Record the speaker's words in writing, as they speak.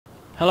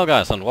Hello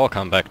guys and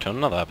welcome back to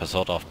another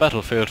episode of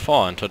Battlefield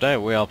 4, and today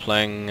we are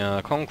playing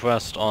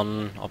Conquest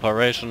on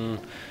Operation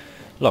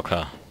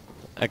Locker.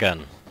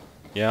 Again.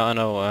 Yeah, I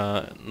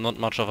know, not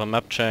much of a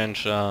map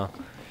change, but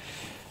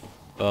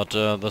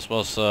this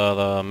was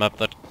the map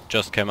that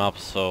just came up,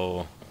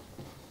 so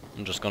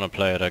I'm just gonna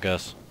play it, I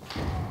guess.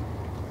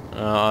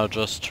 I'll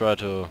just try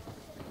to...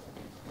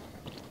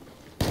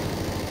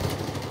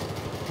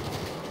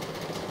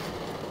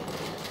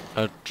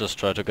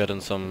 get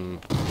in some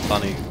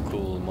funny,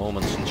 cool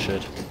moments and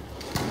shit.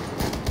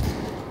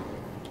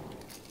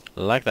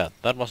 Like that.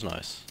 That was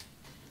nice.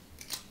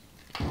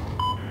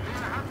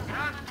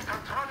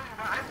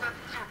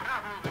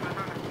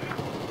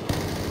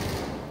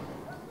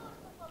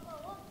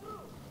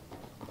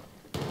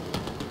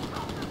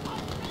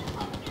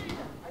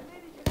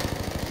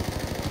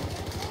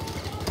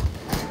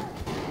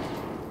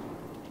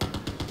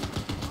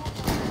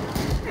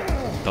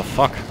 The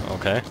fuck?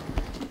 Okay.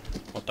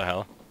 What the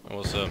hell? I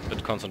was a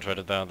bit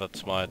concentrated there,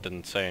 that's why I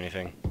didn't say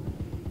anything.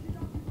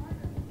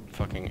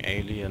 Fucking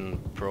alien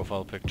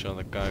profile picture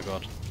that guy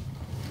got.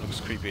 Looks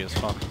creepy as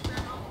fuck.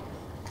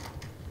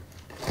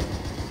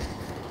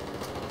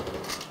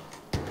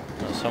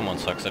 Someone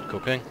sucks at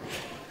cooking.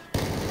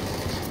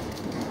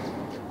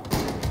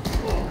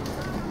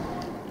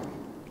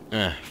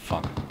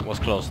 Fuck. Was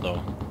close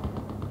though.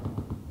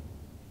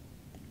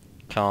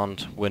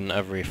 Can't win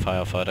every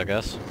firefight, I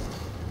guess.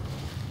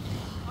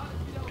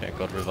 Okay,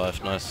 got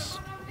revived, nice.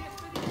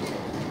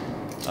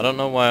 I don't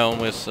know why I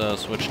always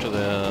switch to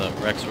the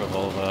Rex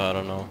revolver, I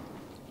don't know.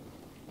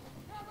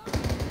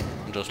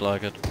 I just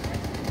like it.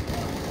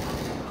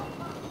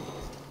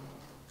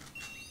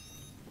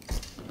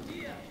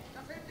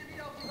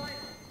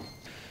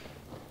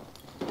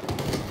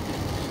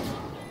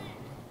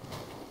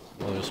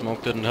 Well, your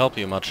smoke didn't help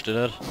you much, did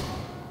it?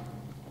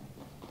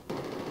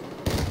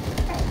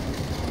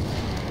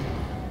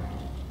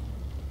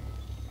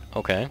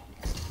 Okay.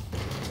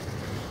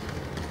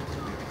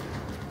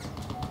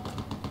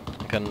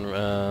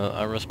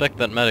 I respect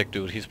that medic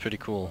dude, he's pretty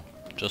cool.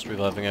 Just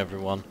reviving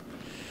everyone.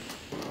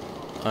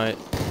 I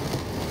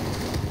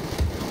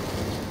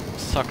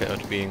suck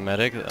at being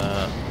medic.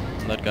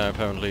 That guy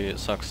apparently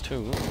sucks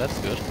too. That's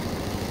good.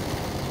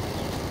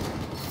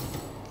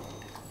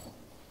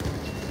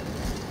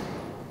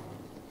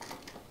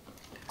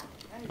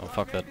 Oh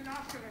fuck that.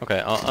 Okay,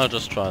 I'll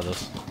just try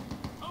this.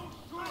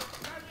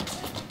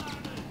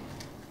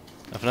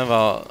 I've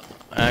never...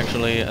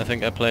 Actually, I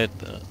think I played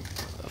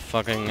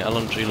fucking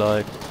LMG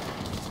like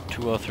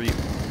 2 or 3.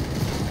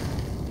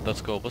 That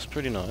scope was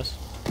pretty nice.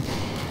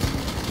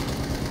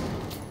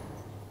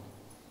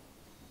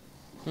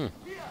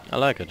 I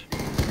like it.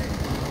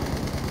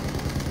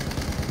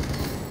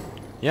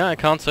 Yeah, I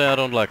can't say I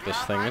don't like this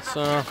thing. It's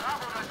I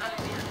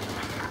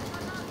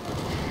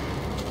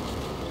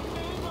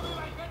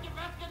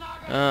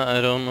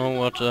don't know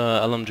what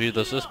LMG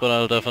this is, but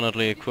I'll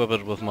definitely equip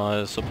it with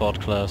my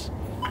support class.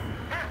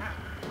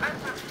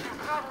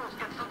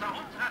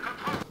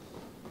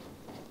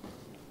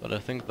 But I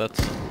think that's...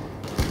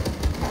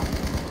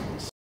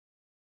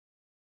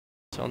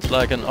 sounds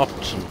like an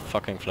option.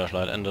 Fucking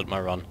flashlight ended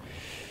my run.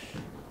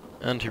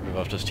 And he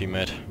revived his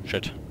teammate.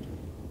 Shit.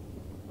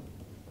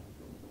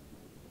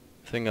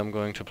 I think I'm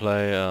going to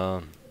play,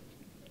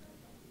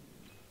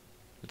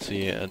 let's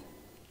see,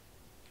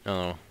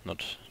 no,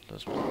 not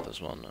this one, this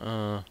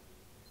one.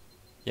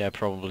 Yeah, I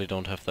probably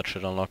don't have that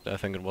shit unlocked. I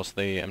think it was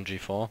the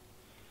MG4.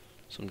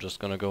 So I'm just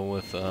gonna go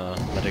with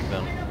medic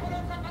then.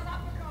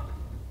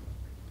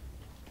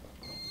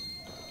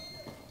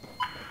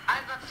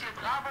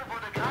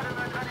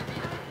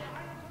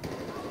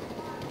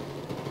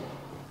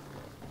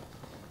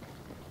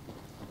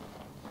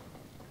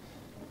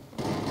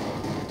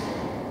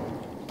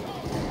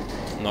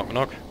 Knock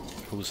knock.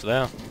 Who's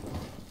there?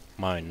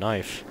 My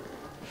knife.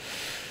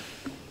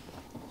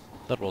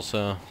 That was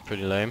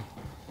pretty lame.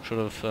 Should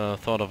have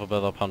thought of a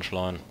better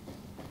punchline.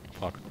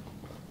 Fuck.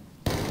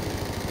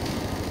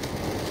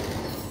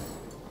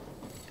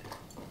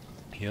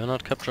 You're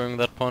not capturing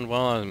that point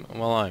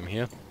while I'm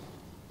here.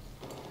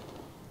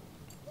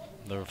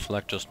 The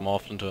flag just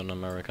morphed into an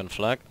American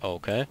flag.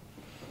 Okay.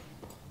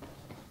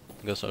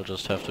 Guess I'll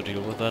just have to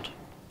deal with that.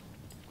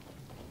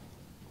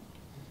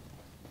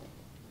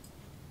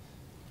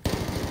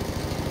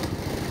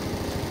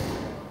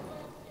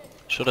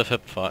 Should have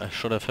hip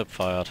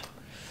fired.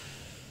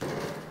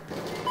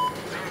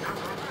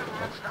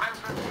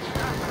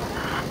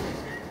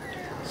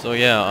 So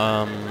yeah,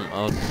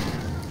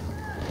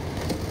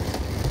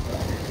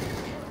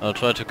 I'll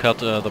try to cut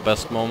the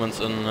best moments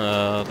in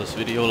this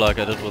video like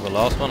I did with the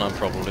last one. I'm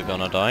probably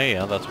gonna die,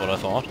 yeah, that's what I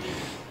thought.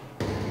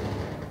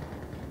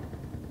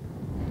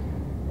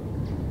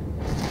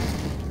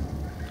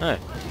 Hey.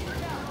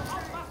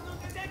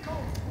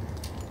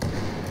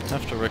 I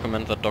have to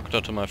recommend that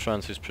doctor to my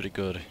friends, he's pretty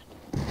good.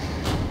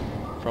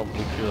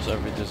 Probably cures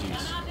every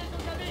disease.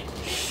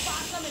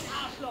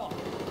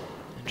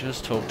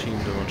 Just hope team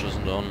damage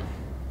isn't on.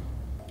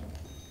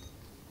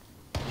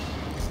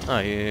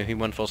 Ah, he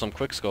went for some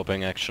quick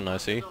scoping action, I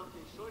see.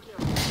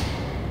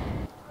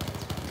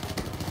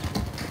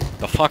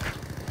 The fuck?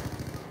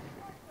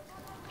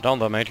 Down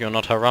there, mate, you're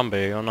not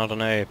Harambe, you're not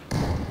an ape.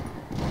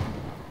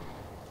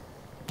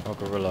 Or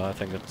gorilla, I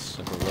think it's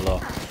a gorilla.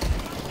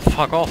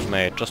 Fuck off,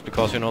 mate, just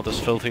because you know this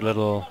filthy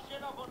little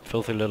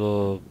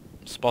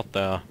spot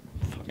there.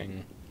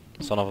 Fucking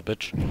son of a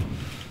bitch.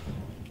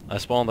 I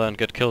spawn there and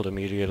get killed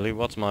immediately.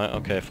 What's my...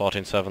 okay,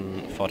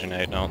 14-7,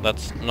 14-8 now.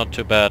 That's not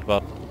too bad,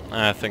 but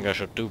I think I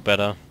should do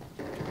better.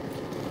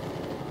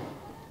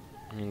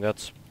 I mean,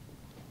 that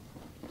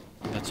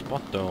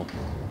spot though.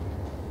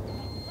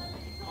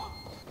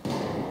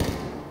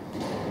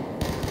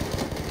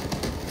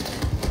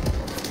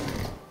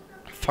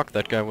 Fuck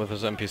that guy with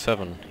his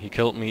MP7. He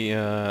killed me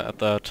at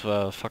that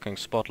fucking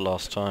spot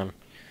last time.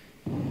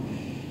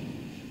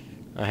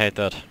 I hate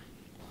that.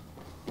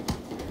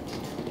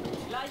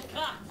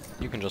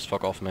 You can just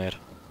fuck off, mate.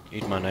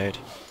 Eat my nade.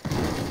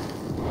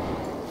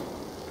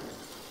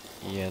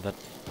 Yeah, that...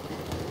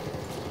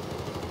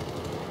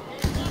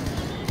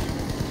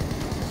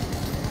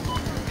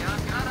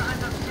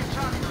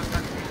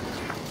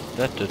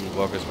 that didn't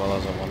work as well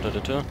as I wanted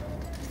it to.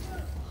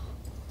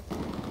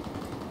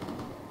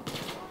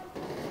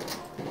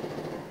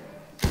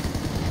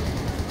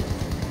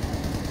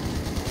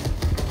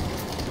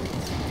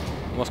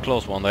 It was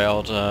close one, they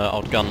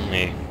outgunned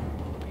me.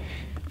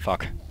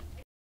 Fuck.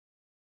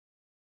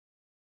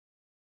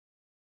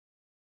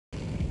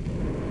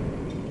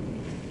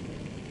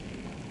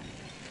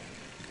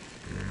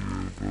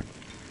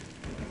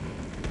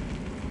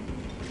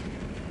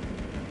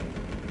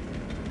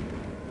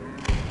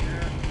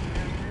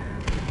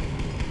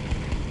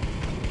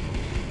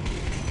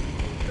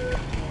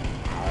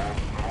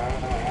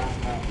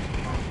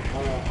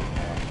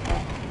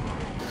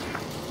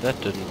 That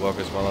didn't work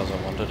as well as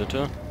I wanted it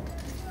to.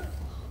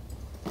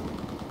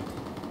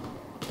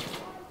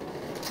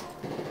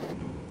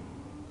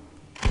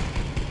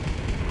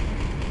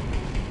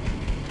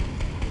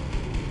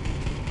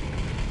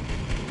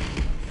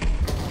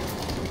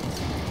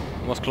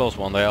 It was close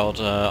one, they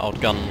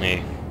outgunned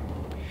me.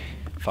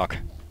 Fuck.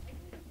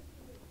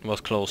 It was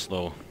close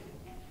though.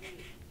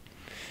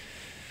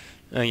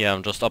 Yeah,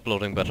 I'm just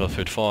uploading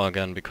Battlefield 4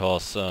 again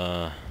because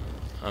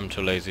I'm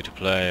too lazy to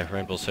play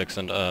Rainbow Six,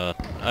 and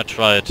I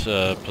tried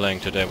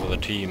playing today with a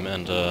team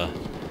and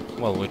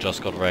well, we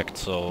just got wrecked,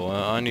 so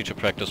I need to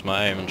practice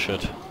my aim and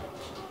shit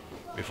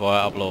before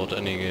I upload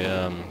any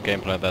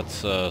gameplay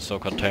that's so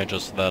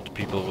contagious that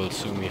people will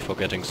sue me for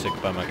getting sick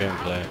by my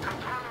gameplay.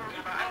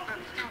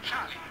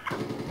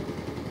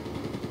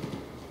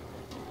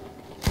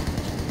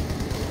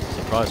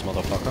 Surprise,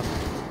 motherfucker.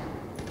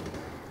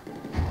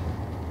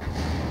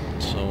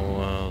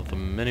 So the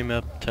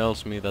minimap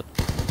tells me that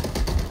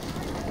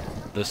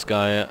this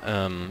guy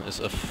is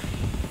a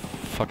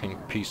fucking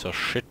piece of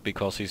shit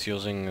because he's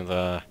using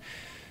the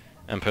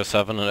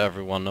MP7 and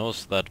everyone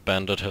knows that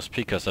Bandit has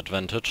Pika's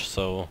advantage,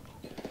 so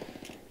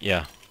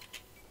yeah.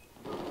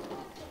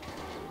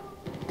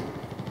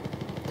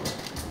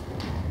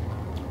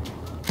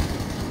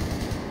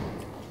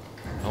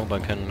 I hope I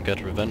can get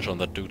revenge on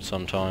that dude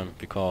sometime,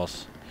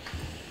 because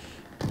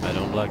I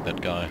don't like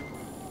that guy.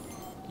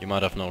 You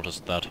might have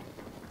noticed that.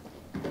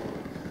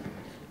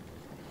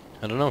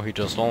 I don't know, he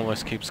just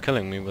always keeps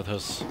killing me with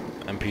his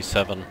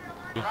MP7.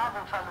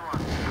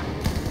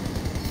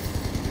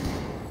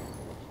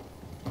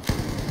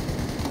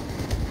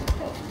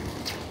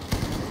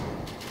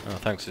 Oh,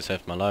 thanks, he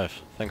saved my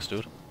life. Thanks,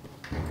 dude.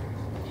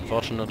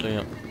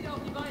 Fortunately...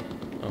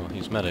 oh,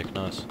 he's medic,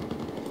 nice.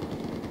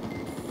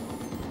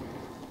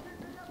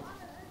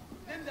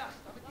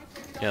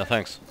 Yeah,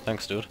 thanks.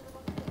 Thanks, dude.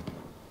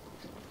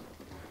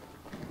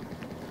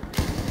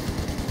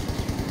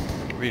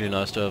 Really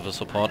nice to have a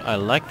support. I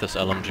like this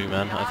LMG,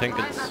 man. I think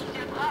it's...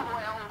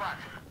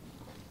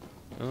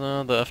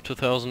 the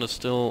F2000 is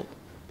still...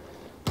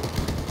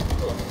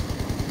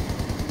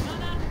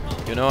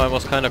 you know, I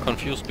was kinda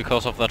confused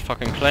because of that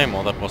fucking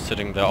claymore that was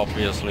sitting there,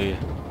 obviously.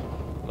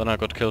 Then I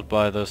got killed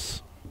by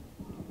this...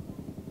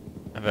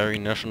 very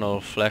national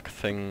flag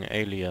thing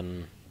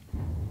alien.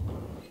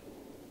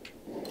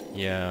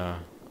 Yeah,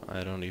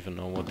 I don't even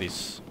know what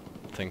these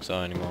things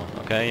are anymore.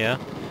 Okay, yeah.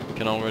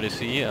 Can already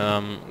see,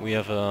 we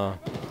have a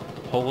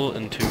hole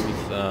in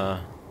tooth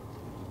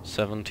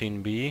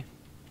 17B.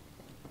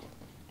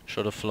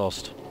 Should have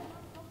flossed.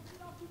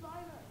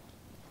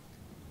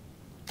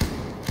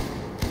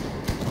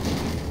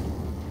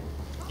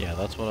 Yeah,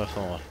 that's what I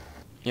thought.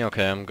 Yeah,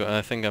 okay,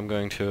 I think I'm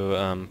going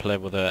to play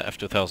with the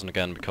F2000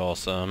 again,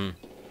 because I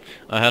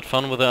had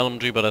fun with the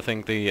LMG, but I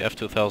think the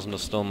F2000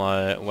 is still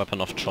my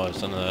weapon of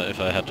choice, and if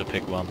I had to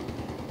pick one.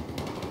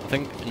 I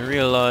think in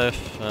real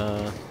life,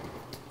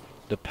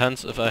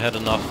 depends if I had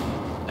enough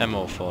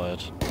ammo for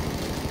it.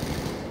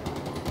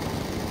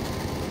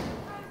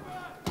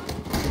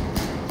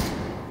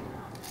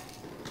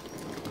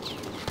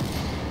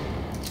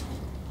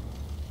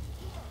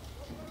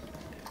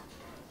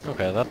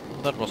 Okay,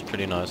 that was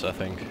pretty nice, I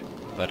think.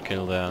 That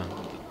kill there,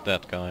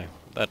 that guy.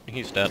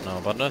 He's dead now,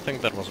 but I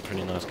think that was a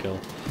pretty nice kill.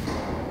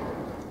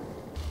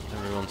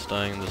 Everyone's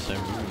dying in the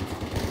same room.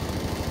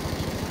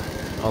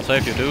 I'll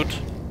save you, dude.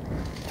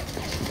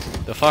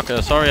 The fuck?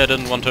 Sorry, I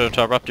didn't want to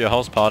interrupt your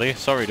house party.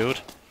 Sorry, dude.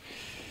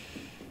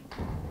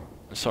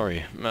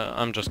 Sorry.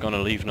 I'm just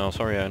gonna leave now.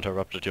 Sorry I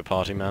interrupted your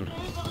party, man.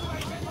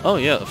 Oh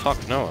yeah,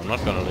 fuck, no, I'm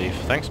not gonna leave.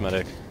 Thanks,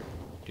 medic.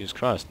 Jesus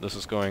Christ, this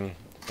is going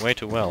way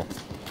too well.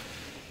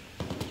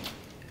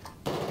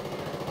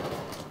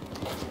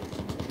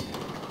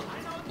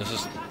 This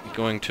is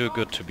going too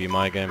good to be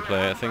my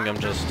gameplay. I think I'm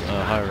just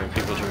hiring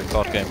people to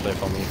record gameplay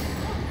for me.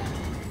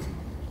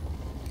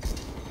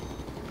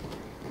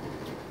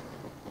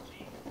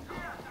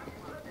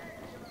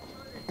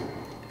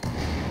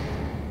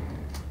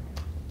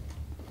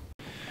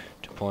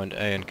 To point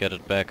A and get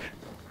it back.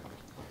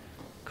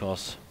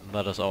 Because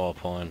that is our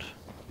point.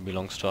 It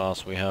belongs to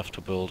us. We have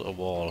to build a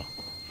wall.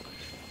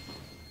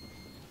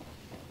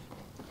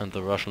 And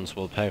the Russians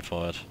will pay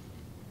for it.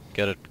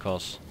 Get it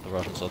because the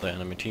Russians are the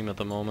enemy team at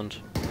the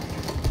moment.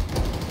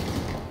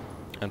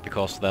 And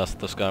because there's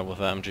this guy with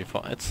the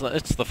MG4.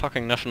 It's the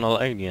fucking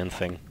national alien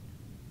thing.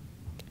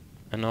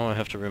 And now I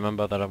have to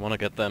remember that I want to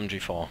get the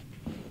MG4.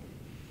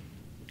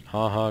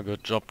 Haha,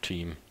 good job,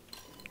 team.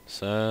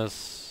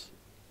 Says...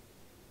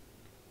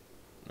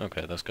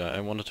 Okay, this guy.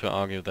 I wanted to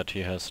argue that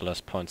he has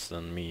less points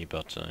than me,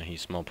 but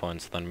he's more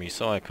points than me,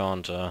 so I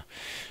can't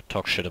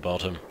talk shit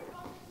about him.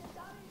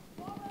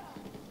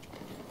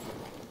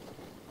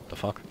 The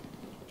fuck?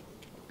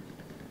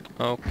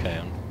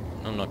 Okay,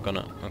 I'm not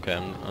gonna... Okay,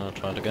 I'm gonna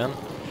try it again.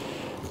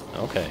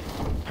 Okay,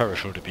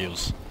 parachute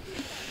abuse.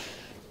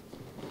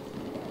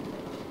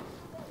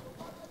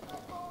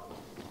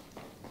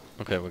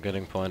 Okay, we're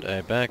getting point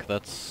A back,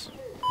 that's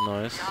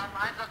nice.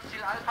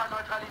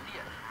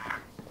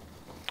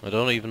 I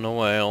don't even know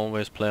why I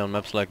always play on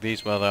maps like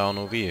these where there are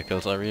no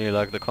vehicles. I really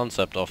like the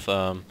concept of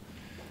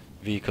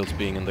vehicles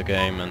being in the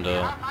game and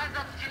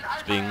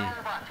it's being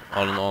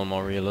all in all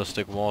more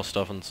realistic war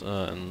stuff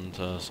and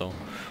so.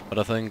 But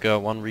I think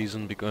one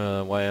reason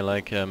why I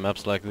like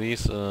maps like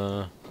these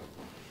too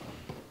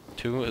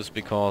is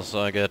because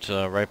I get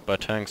raped by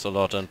tanks a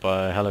lot and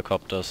by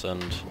helicopters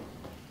and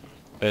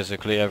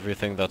basically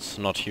everything that's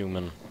not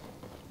human.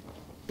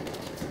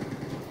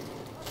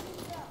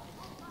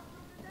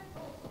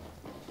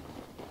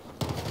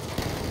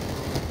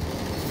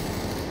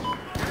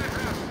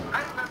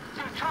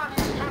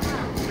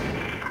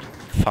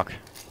 Fuck.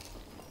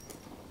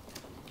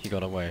 He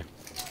got away.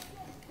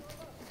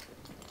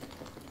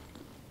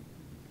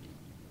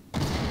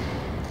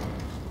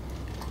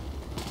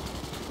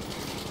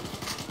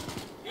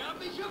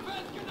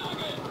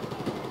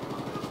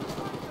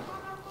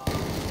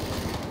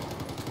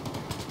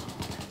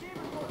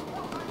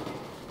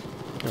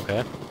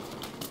 Okay.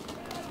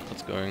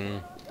 That's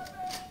going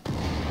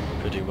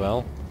pretty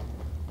well.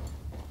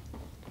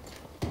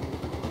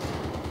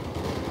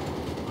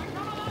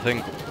 I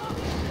think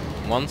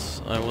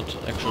once I would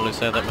actually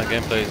say that my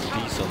gameplay is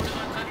decent,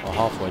 or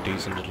halfway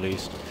decent at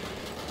least.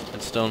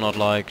 It's still not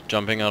like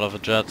jumping out of a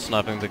jet,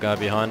 sniping the guy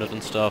behind it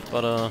and stuff,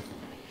 but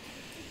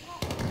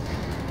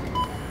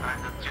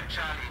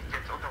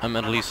I'm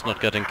at least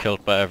not getting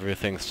killed by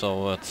everything,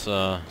 so it's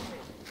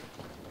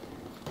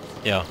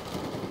yeah.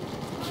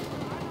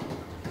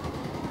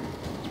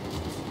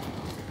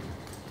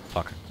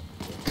 Fuck.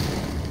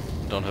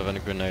 Don't have any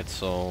grenades,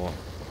 so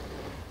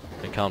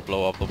they can't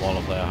blow up the wall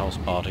of their house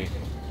party.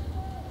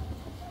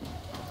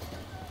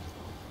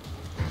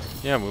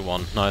 Yeah, we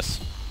won. Nice.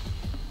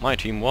 My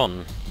team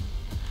won.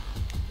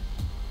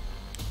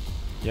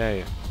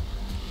 Yay.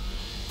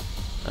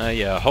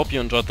 Yeah, hope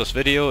you enjoyed this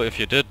video. If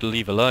you did,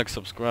 leave a like,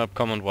 subscribe,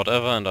 comment,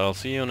 whatever, and I'll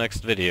see you next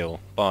video.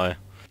 Bye.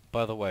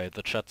 By the way,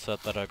 the chat said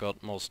that I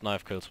got most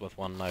knife kills with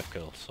one knife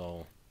kill,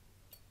 so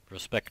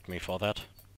respect me for that.